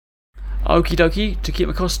Okie dokie, to keep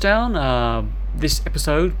my costs down, this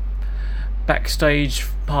episode, Backstage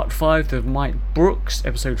Part 5 of Mike Brooks,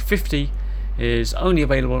 episode 50, is only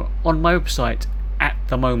available on my website at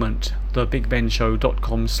the moment,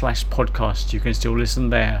 thebigbenshow.com/podcast. You can still listen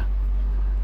there.